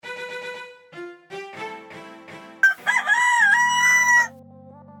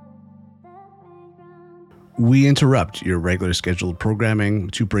We interrupt your regular scheduled programming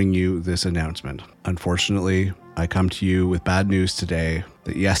to bring you this announcement. Unfortunately, I come to you with bad news today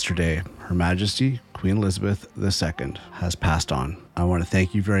that yesterday, Her Majesty Queen Elizabeth II has passed on. I want to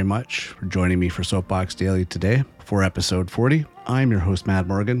thank you very much for joining me for Soapbox Daily today for episode 40. I'm your host, Matt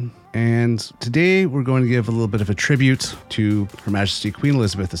Morgan, and today we're going to give a little bit of a tribute to Her Majesty Queen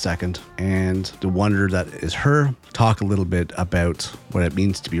Elizabeth II and the wonder that is her, talk a little bit about what it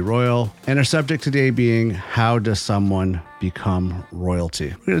means to be royal, and our subject today being, how does someone become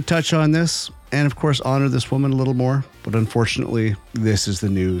royalty? We're going to touch on this and of course honor this woman a little more, but unfortunately this is the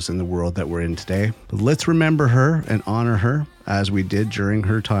news in the world that we're in today. But let's remember her and honor her as we did during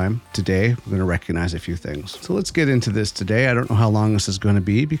her time. Today we're going to recognize a few things. So let's get into this today. I don't know how long this is going to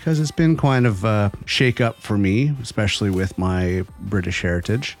be because it's been kind of a shake up for me, especially with my British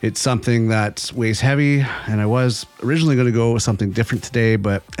heritage. It's something that weighs heavy, and I was originally going to go with something different today,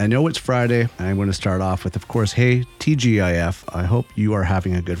 but I know it's Friday and I'm going to start off with, of course, hey, TGIF, I hope you are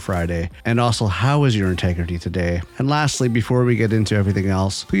having a good Friday. And also, how is your integrity today? And lastly, before we get into everything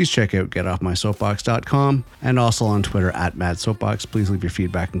else, please check out getoffmysoapbox.com and also on Twitter at MadSoapbox. Please leave your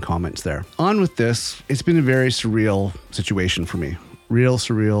feedback and comments there. On with this, it's been a very surreal situation for me. Real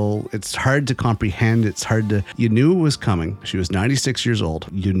surreal. It's hard to comprehend. It's hard to, you knew it was coming. She was 96 years old.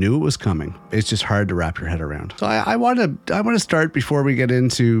 You knew it was coming. It's just hard to wrap your head around. So I want to start before we get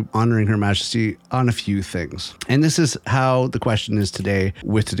into honoring Her Majesty on a few things. And this is how the question is today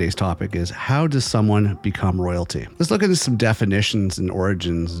with today's topic is, how does someone become royalty? Let's look into some definitions and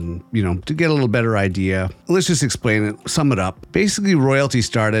origins and, to get a little better idea. Let's just explain it, sum it up. Basically, royalty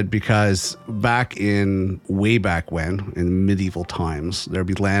started because way back when, in medieval times, there'd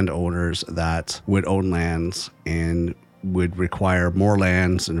be landowners that would own lands and would require more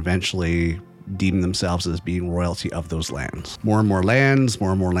lands and eventually deem themselves as being royalty of those lands. More and more lands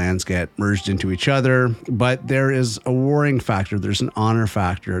get merged into each other, but there is a warring factor, there's an honor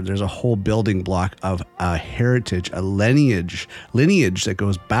factor, there's a whole building block of a heritage, a lineage that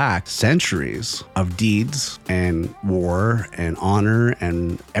goes back centuries of deeds and war and honor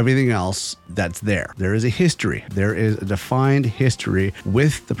and everything else that's there. There is a history. There is a defined history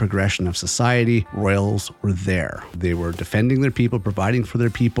with the progression of society. Royals were there. They were defending their people, providing for their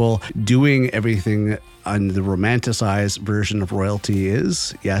people, doing everything. And the romanticized version of royalty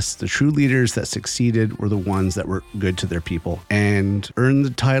is, yes, the true leaders that succeeded were the ones that were good to their people and earned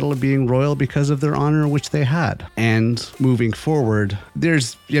the title of being royal because of their honor which they had. And moving forward,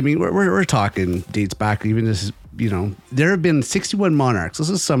 we're talking dates back, even this, there have been 61 monarchs. Let's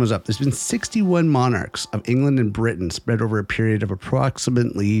just sum it up. There's been 61 monarchs of England and Britain spread over a period of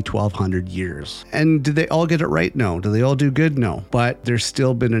approximately 1,200 years. And did they all get it right? No. Do they all do good? No. But there's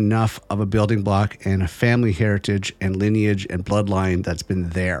still been enough of a building block and a family heritage and lineage and bloodline that's been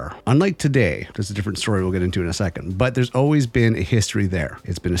there. Unlike today, there's a different story we'll get into in a second, but there's always been a history there.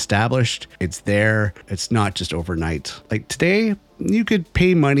 It's been established. It's there. It's not just overnight. Like today, you could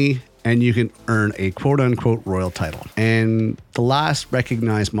pay money and you can earn a quote-unquote royal title. And the last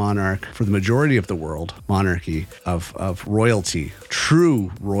recognized monarch for the majority of the world, monarchy of royalty,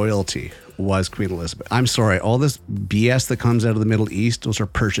 true royalty, was Queen Elizabeth. I'm sorry, all this BS that comes out of the Middle East, those are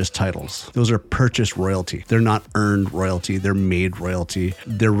purchased titles. Those are purchased royalty. They're not earned royalty. They're made royalty.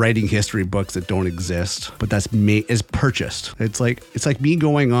 They're writing history books that don't exist, but that's purchased. It's like me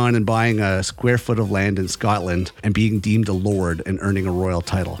going on and buying a square foot of land in Scotland and being deemed a lord and earning a royal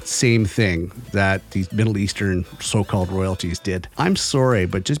title. Same thing that these Middle Eastern so-called royalties did. I'm sorry,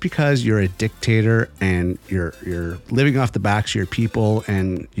 but just because you're a dictator and you're living off the backs of your people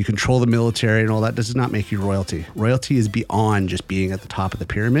and you control the military and all that does not make you royalty. Royalty is beyond just being at the top of the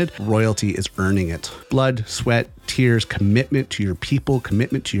pyramid. Royalty is earning it. Blood, sweat, tears, commitment to your people,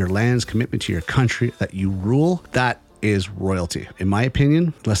 commitment to your lands, commitment to your country that you rule. That is royalty. In my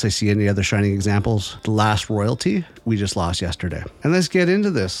opinion, unless I see any other shining examples, the last royalty we just lost yesterday. And let's get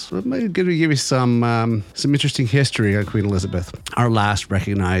into this. I'm going to give you some interesting history on Queen Elizabeth, our last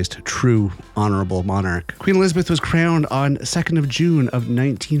recognized true honorable monarch. Queen Elizabeth was crowned on 2nd of June of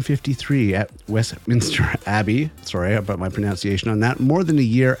 1953 at Westminster Abbey. Sorry about my pronunciation on that. More than a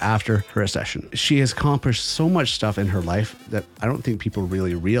year after her accession. She has accomplished so much stuff in her life that I don't think people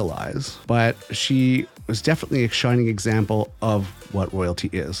really realize, but she was definitely a shining example of what royalty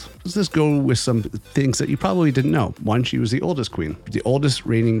is. Let's just go with some things that you probably didn't know. One, she was the oldest queen, the oldest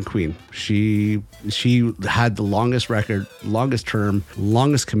reigning queen. She had the longest record, longest term,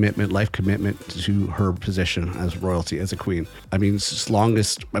 longest commitment, life commitment to her position as royalty, as a queen. Other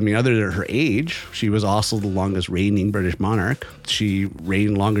than her age, she was also the longest reigning British monarch. She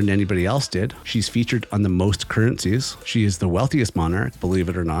reigned longer than anybody else did. She's featured on the most currencies. She is the wealthiest monarch, believe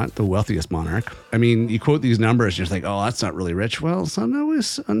it or not, the wealthiest monarch. You quote these numbers, you're just like, oh, that's not really rich. Well, it's not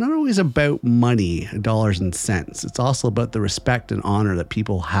always about money, dollars and cents. It's also about the respect and honor that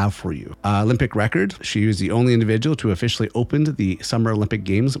people have for you. Olympic record. She was the only individual to officially open the Summer Olympic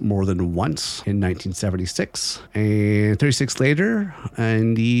Games more than once in 1976. And 36 later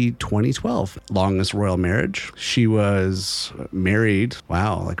in the 2012 longest royal marriage. She was married,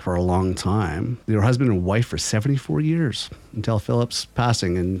 for a long time. They were husband and wife for 74 years until Philip's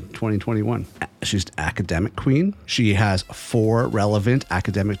passing in 2021. She's an academic queen. She has 4 relevant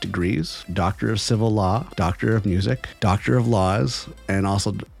academic degrees: Doctor of Civil Law, Doctor of Music, Doctor of Laws, and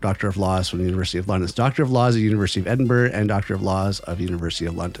also Doctor of Laws from the University of London. It's Doctor of Laws at the University of Edinburgh and Doctor of Laws of the University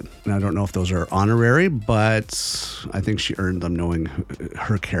of London. And I don't know if those are honorary, but I think she earned them knowing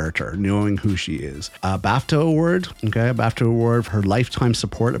her character, knowing who she is. A BAFTA award, a BAFTA award for her lifetime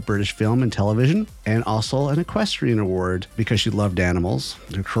support of British film and television, and also an equestrian award because she loved animals.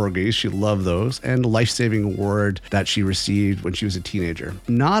 Her corgis, she loved those, and a life-saving award that she received when she was a teenager.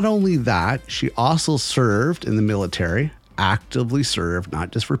 Not only that, she also served in the military, actively served,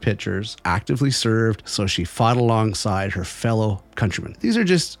 not just for pictures, actively served, so she fought alongside her fellow countrymen. These are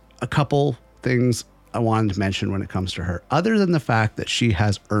just a couple things I wanted to mention when it comes to her, other than the fact that she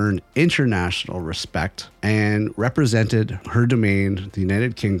has earned international respect and represented her domain, the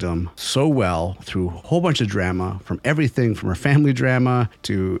United Kingdom, so well through a whole bunch of drama, from everything from her family drama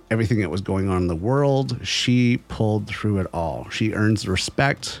to everything that was going on in the world. She pulled through it all. She earns the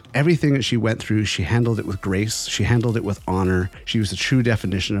respect. Everything that she went through, she handled it with grace. She handled it with honor. She was the true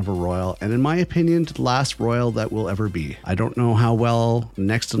definition of a royal, and in my opinion, the last royal that will ever be. I don't know how well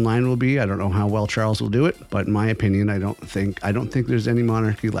next in line will be. I don't know how well Charles will do it, but in my opinion, I don't think there's any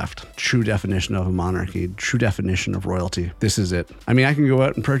monarchy left. True definition of a monarchy, true definition of royalty. This is it. I mean, I can go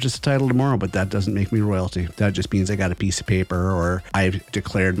out and purchase a title tomorrow, but that doesn't make me royalty. That just means I got a piece of paper, or I've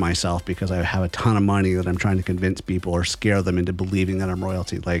declared myself because I have a ton of money that I'm trying to convince people or scare them into believing that I'm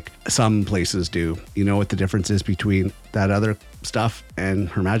royalty, like some places do. You know what the difference is between that other stuff and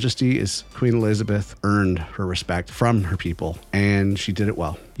Her Majesty is Queen Elizabeth earned her respect from her people, and she did it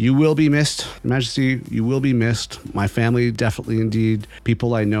well. You will be missed, Her Majesty. You will be missed. My family, definitely indeed.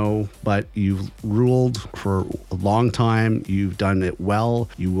 People I know, but you've ruled for a long time. You've done it well.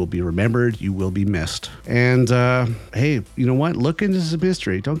 You will be remembered. You will be missed. And hey, you know what? Look into some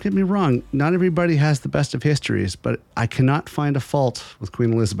history. Don't get me wrong. Not everybody has the best of histories, but I cannot find a fault with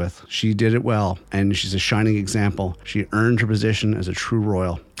Queen Elizabeth. She did it well, and she's a shining example. She earned her position as a true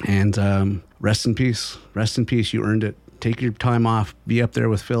royal. And rest in peace. Rest in peace. You earned it. Take your time off. Be up there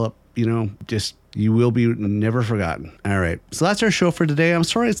with Philip. You will be never forgotten. All right. So that's our show for today. I'm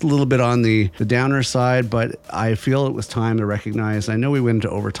sorry it's a little bit on the downer side, but I feel it was time to recognize. I know we went into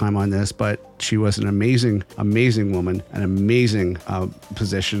overtime on this, but she was an amazing, amazing woman, an amazing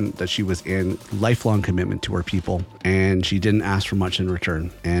position that she was in, lifelong commitment to her people, and she didn't ask for much in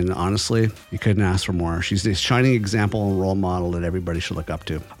return. And honestly, you couldn't ask for more. She's this shining example and role model that everybody should look up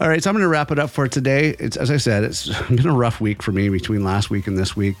to. All right, so I'm going to wrap it up for today. As I said, it's been a rough week for me between last week and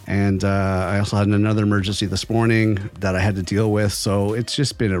this week, and I also had another emergency this morning that I had to deal with, so it's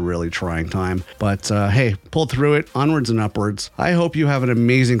just been a really trying time. But hey, pulled through it, onwards and upwards. I hope you have an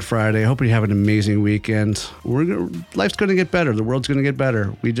amazing Friday. I hope you have an amazing weekend. Life's going to get better. The world's going to get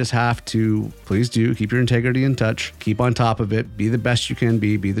better. We just have to, please do, keep your integrity in touch. Keep on top of it. Be the best you can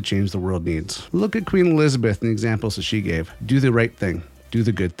be the change the world needs. Look at Queen Elizabeth and the examples that she gave. Do the right thing. Do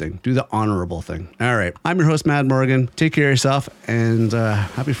the good thing. Do the honorable thing. All right. I'm your host, Mad Morgan. Take care of yourself, and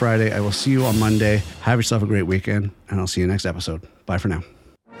happy Friday. I will see you on Monday. Have yourself a great weekend, and I'll see you next episode. Bye for now.